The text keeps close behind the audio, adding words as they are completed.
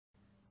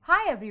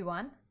Hi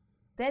everyone,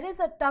 there is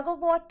a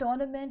tug-of-war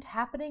tournament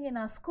happening in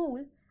our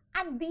school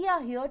and we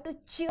are here to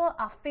cheer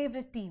our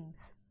favorite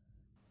teams.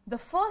 The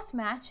first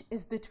match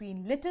is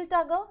between Little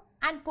Tugger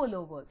and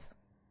Pullovers.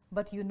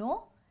 But you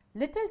know,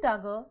 Little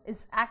Tugger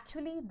is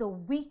actually the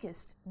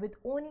weakest with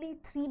only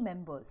 3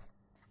 members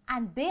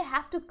and they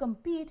have to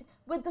compete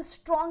with the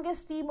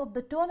strongest team of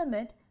the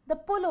tournament, the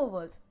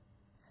Pullovers.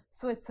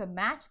 So it's a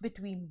match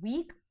between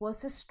weak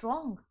versus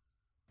strong.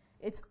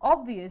 It's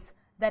obvious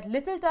that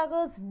Little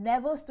Tuggers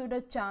never stood a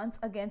chance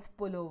against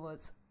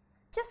Pullovers.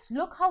 Just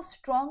look how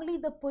strongly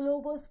the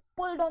Pullovers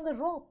pulled on the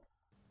rope.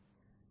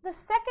 The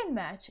second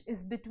match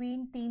is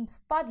between Team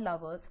Spud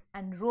Lovers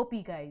and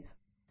Ropey Guys.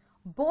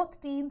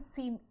 Both teams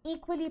seem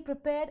equally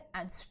prepared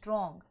and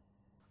strong.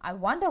 I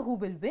wonder who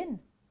will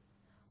win.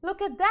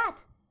 Look at that!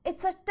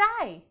 It's a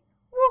tie!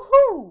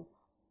 Woohoo!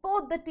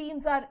 Both the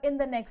teams are in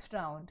the next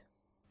round.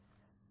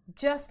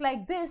 Just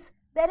like this,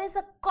 there is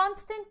a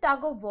constant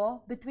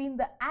tug-of-war between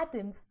the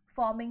atoms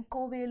forming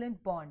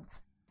covalent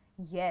bonds.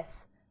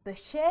 Yes, the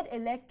shared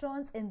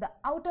electrons in the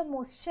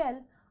outermost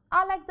shell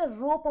are like the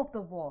rope of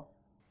the war.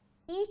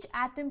 Each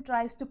atom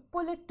tries to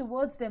pull it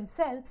towards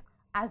themselves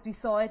as we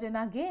saw it in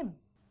our game.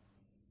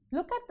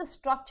 Look at the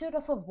structure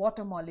of a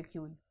water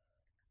molecule.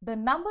 The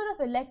number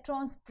of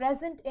electrons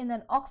present in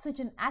an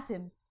oxygen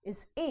atom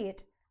is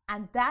 8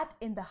 and that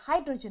in the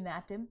hydrogen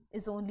atom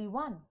is only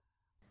 1.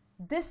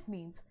 This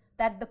means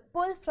that the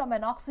pull from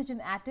an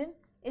oxygen atom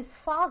is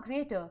far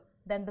greater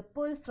than the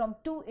pull from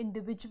 2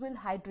 individual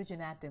hydrogen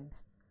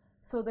atoms.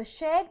 So the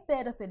shared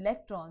pair of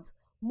electrons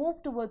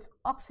move towards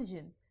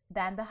oxygen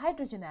than the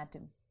hydrogen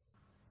atom.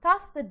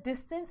 Thus the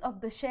distance of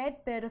the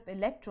shared pair of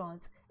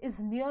electrons is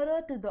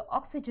nearer to the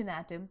oxygen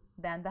atom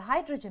than the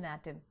hydrogen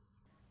atom.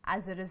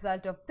 As a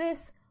result of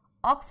this,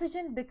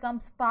 oxygen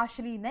becomes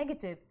partially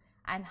negative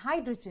and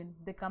hydrogen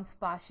becomes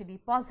partially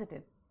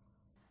positive.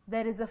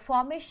 There is a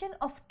formation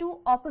of 2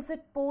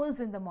 opposite poles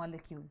in the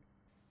molecule.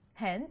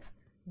 Hence,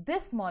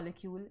 this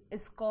molecule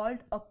is called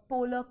a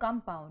polar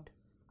compound,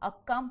 a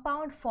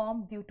compound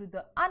formed due to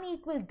the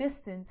unequal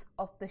distance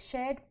of the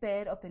shared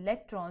pair of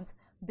electrons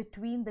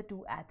between the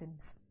 2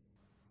 atoms.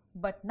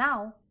 But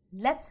now,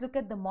 let's look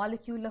at the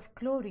molecule of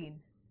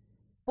chlorine.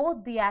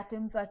 Both the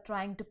atoms are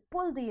trying to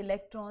pull the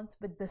electrons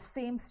with the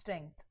same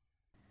strength.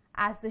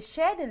 As the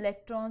shared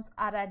electrons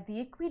are at the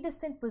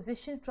equidistant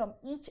position from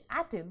each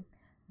atom,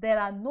 there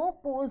are no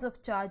poles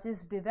of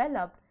charges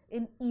developed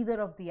in either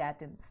of the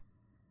atoms.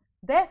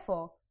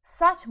 Therefore,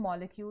 such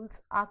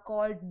molecules are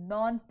called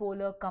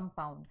non-polar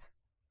compounds.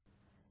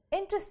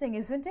 Interesting,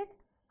 isn't it?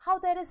 How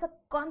there is a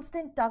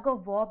constant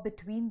tug-of-war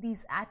between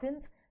these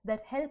atoms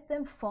that help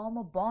them form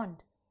a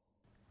bond.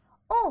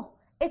 Oh,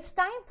 it's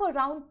time for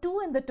round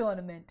 2 in the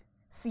tournament.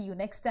 See you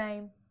next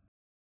time.